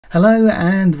Hello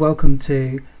and welcome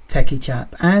to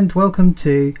Techiechap and welcome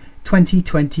to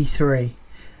 2023.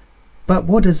 But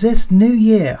what does this new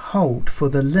year hold for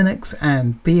the Linux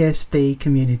and BSD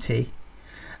community?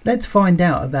 Let's find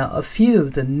out about a few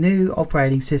of the new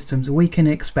operating systems we can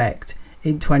expect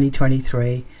in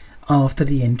 2023 after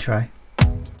the intro.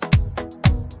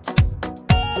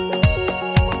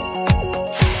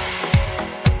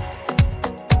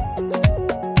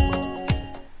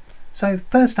 So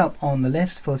first up on the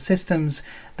list for systems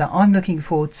that I'm looking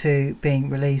forward to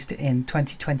being released in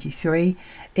 2023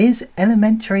 is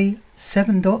Elementary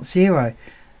 7.0.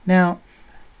 Now,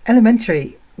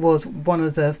 Elementary was one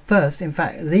of the first, in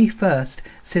fact the first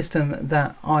system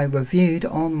that I reviewed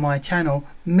on my channel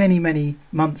many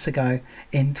months ago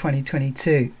in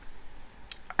 2022.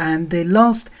 And the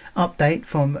last update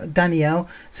from Danielle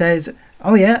says,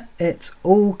 oh yeah, it's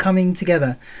all coming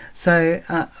together. So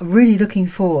really looking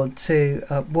forward to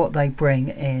what they bring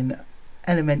in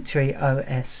Elementary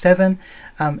OS 7.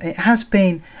 It has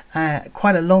been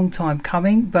quite a long time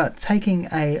coming, but taking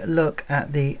a look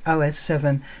at the OS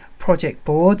 7 project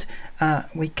board,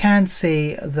 we can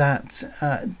see that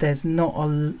there's not a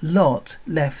lot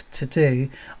left to do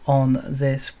on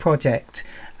this project,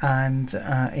 and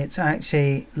it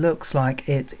actually looks like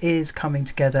it is coming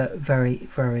together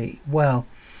very well.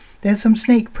 There's some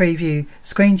sneak preview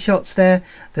screenshots there.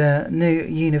 The new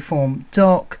uniform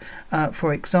dock,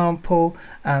 for example,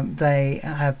 they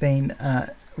have been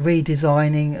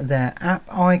redesigning their app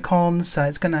icons, so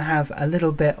it's going to have a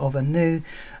little bit of a new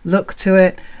look to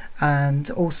it. And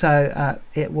also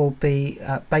it will be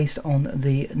based on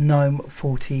the GNOME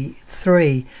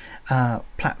 43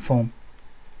 platform.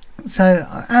 So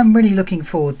I'm really looking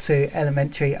forward to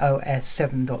Elementary OS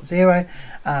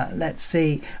 7.0. Let's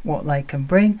see what they can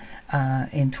bring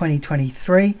in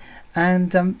 2023.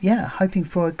 And yeah, hoping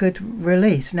for a good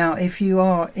release. Now, if you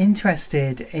are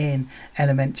interested in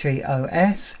Elementary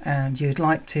OS and you'd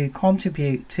like to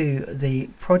contribute to the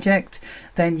project,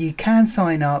 then you can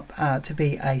sign up to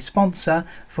be a sponsor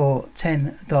for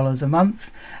 $10 a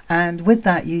month, and with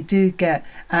that you do get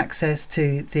access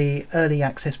to the early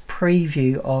access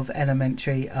preview of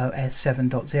Elementary OS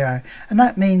 7.0, and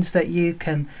that means that you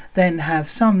can then have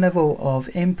some level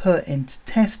of input into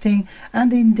testing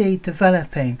and indeed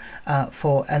developing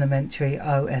for Elementary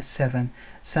OS 7.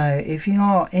 So if you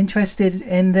are interested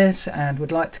in this and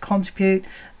would like to contribute,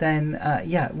 then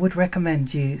yeah, would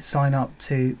recommend you sign up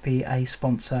to be a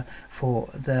sponsor for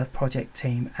the project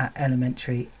team at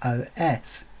Elementary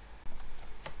OS.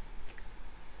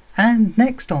 And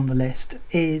next on the list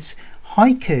is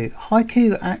Haiku.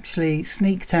 Haiku actually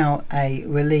sneaked out a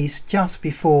release just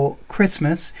before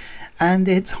Christmas, and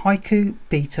it's Haiku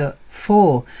Beta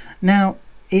 4. Now,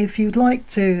 if you'd like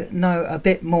to know a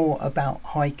bit more about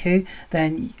Haiku,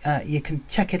 then you can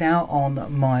check it out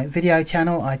on my video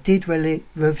channel. I did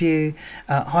review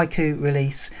Haiku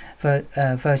release for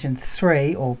version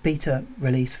 3, or beta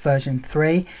release version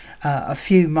 3, a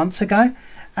few months ago.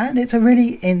 And it's a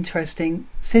really interesting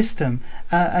system,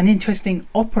 an interesting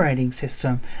operating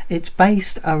system. It's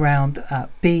based around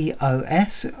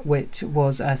BOS, which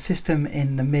was a system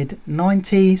in the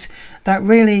mid-90s that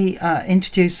really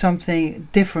introduced something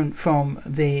different from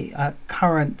the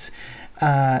current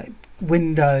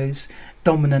Windows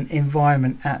dominant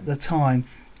environment at the time,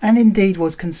 and indeed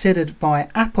was considered by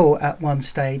Apple at one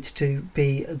stage to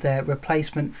be their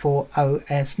replacement for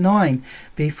OS 9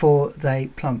 before they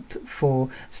plumped for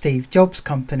Steve Jobs'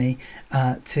 company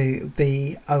to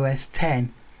be OS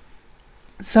 10.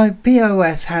 So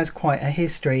BOS has quite a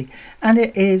history, and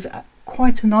it is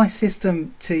quite a nice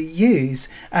system to use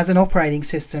as an operating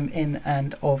system in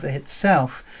and of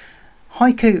itself.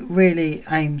 Haiku really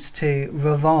aims to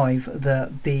revive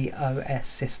the BOS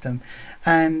system,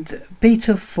 and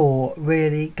Beta 4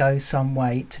 really goes some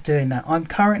way to doing that. I'm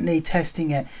currently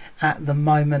testing it at the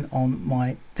moment on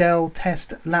my Dell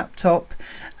test laptop,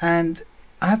 and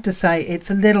I have to say it's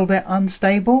a little bit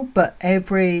unstable, but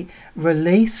every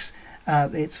release,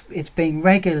 it's being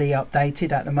regularly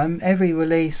updated at the moment. Every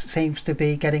release seems to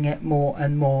be getting it more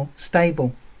and more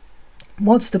stable.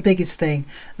 What's the biggest thing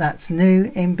that's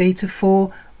new in Beta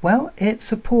 4? Well, it's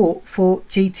support for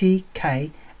GTK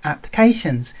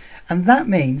applications, and that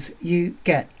means you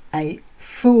get a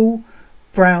full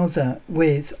browser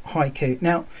with Haiku.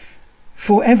 Now,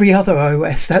 for every other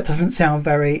OS that doesn't sound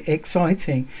very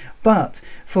exciting, but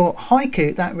for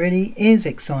Haiku that really is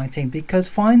exciting, because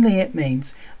finally it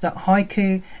means that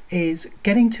Haiku is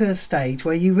getting to a stage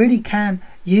where you really can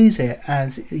use it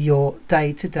as your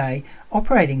day-to-day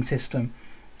operating system.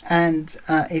 And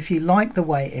if you like the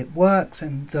way it works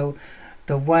and the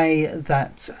the way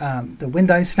that the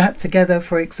windows snap together,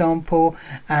 for example,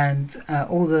 and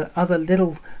all the other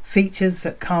little features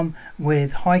that come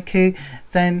with Haiku,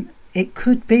 then it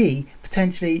could be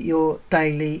potentially your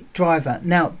daily driver.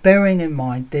 Now, bearing in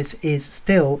mind this is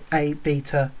still a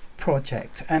beta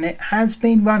project and it has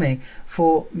been running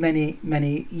for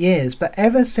many years, but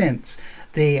ever since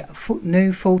the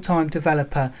new full-time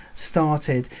developer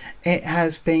started, it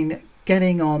has been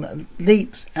getting on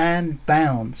leaps and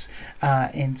bounds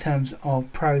in terms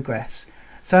of progress.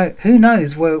 So who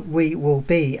knows where we will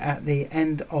be at the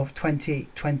end of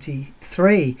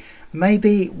 2023.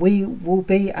 Maybe we will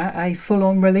be at a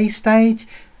full-on release stage.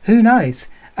 Who knows?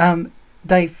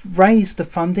 They've raised the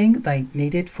funding they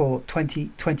needed for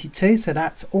 2022, so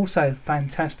that's also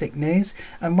fantastic news,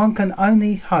 and one can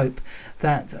only hope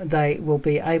that they will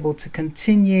be able to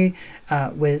continue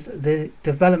with the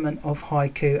development of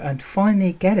Haiku and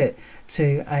finally get it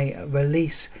to a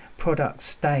release product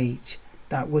stage.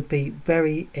 That would be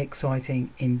very exciting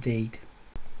indeed.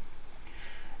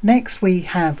 Next we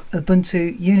have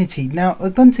Ubuntu Unity. Now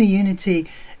Ubuntu Unity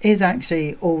is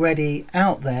actually already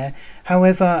out there,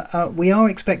 however we are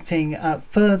expecting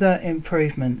further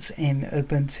improvements in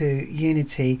Ubuntu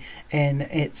Unity in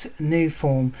its new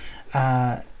form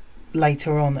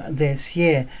later on this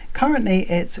year. Currently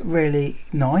it's really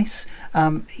nice.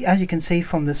 As you can see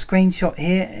from the screenshot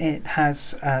here, it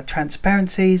has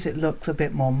transparencies, it looks a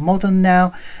bit more modern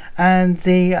now, and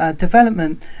the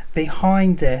development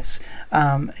behind this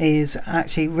is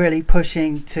actually really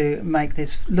pushing to make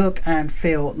this look and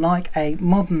feel like a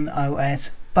modern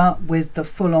OS, but with the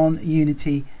full-on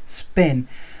Unity spin.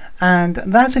 And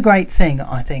that's a great thing,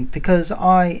 I think, because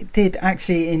I did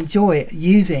actually enjoy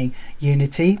using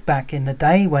Unity back in the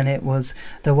day when it was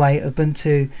the way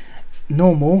Ubuntu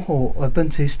normal or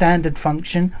Ubuntu standard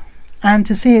function, and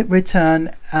to see it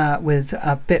return with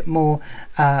a bit more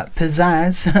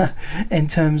pizzazz in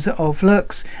terms of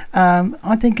looks,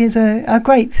 I think is a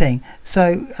great thing.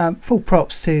 So full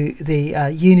props to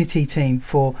the Unity team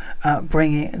for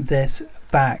bringing this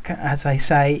back. As I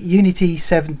say, Unity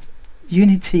 7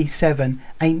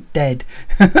 ain't dead.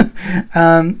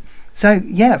 So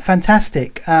yeah,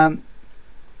 fantastic.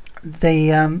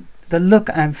 The look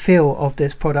and feel of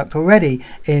this product already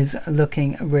is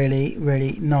looking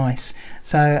really nice.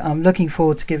 So I'm looking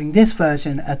forward to giving this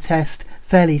version a test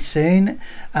fairly soon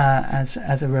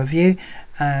as a review,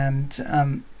 and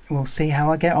we'll see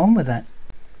how I get on with that.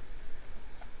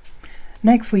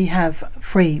 Next we have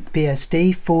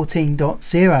FreeBSD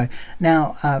 14.0.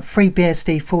 Now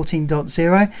FreeBSD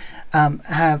 14.0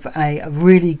 have a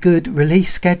really good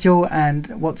release schedule and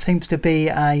what seems to be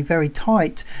a very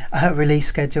tight release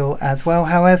schedule as well.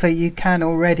 However, you can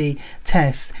already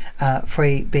test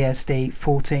FreeBSD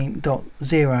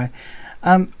 14.0.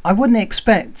 I wouldn't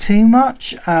expect too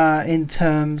much in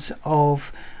terms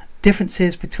of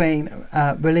differences between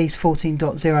release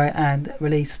 14.0 and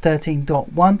release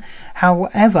 13.1.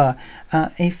 However,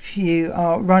 if you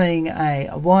are running a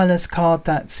wireless card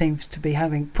that seems to be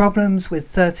having problems with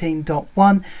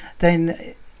 13.1, then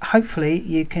hopefully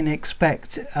you can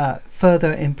expect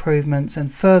further improvements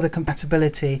and further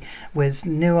compatibility with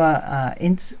newer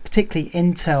particularly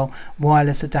Intel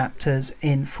wireless adapters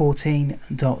in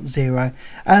 14.0,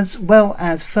 as well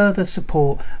as further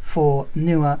support for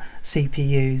newer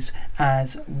CPUs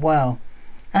as well,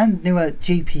 and newer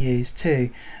GPUs too.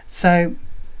 So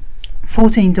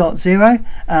 14.0,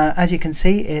 as you can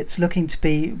see, it's looking to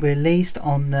be released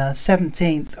on the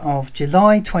 17th of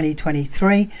July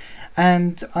 2023.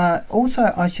 And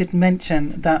also I should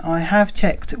mention that I have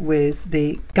checked with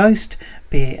the Ghost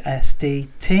BSD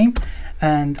team,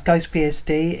 and Ghost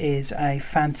BSD is a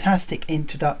fantastic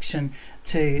introduction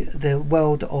to the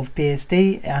world of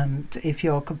BSD, and if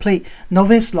you're a complete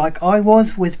novice like I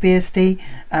was with BSD,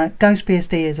 Ghost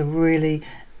BSD is a really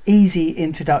easy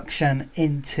introduction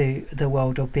into the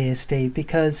world of BSD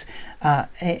because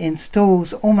it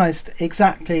installs almost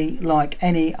exactly like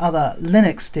any other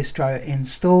Linux distro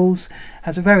installs,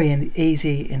 has a very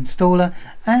easy installer,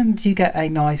 and you get a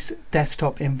nice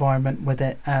desktop environment with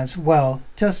it as well,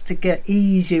 just to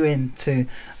ease you into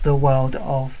the world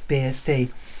of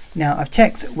BSD. Now I've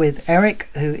checked with Eric,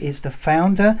 who is the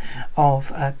founder of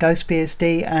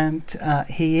GhostBSD, and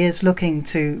he is looking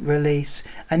to release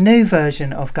a new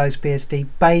version of GhostBSD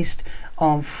based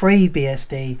on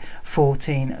FreeBSD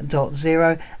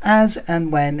 14.0 as and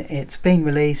when it's been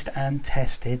released and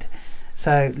tested.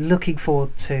 So looking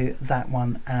forward to that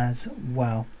one as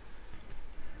well.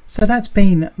 So that's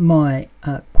been my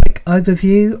quick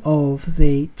overview of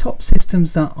the top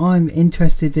systems that I'm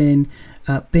interested in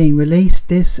being released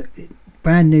this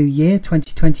brand new year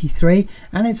 2023,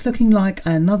 and it's looking like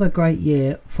another great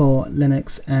year for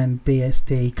Linux and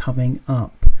BSD coming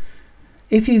up.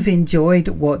 If you've enjoyed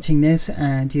watching this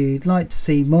and you'd like to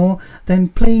see more, then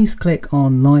please click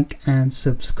on like and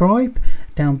subscribe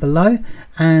down below,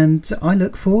 and I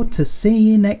look forward to seeing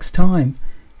you next time.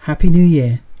 Happy New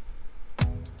Year.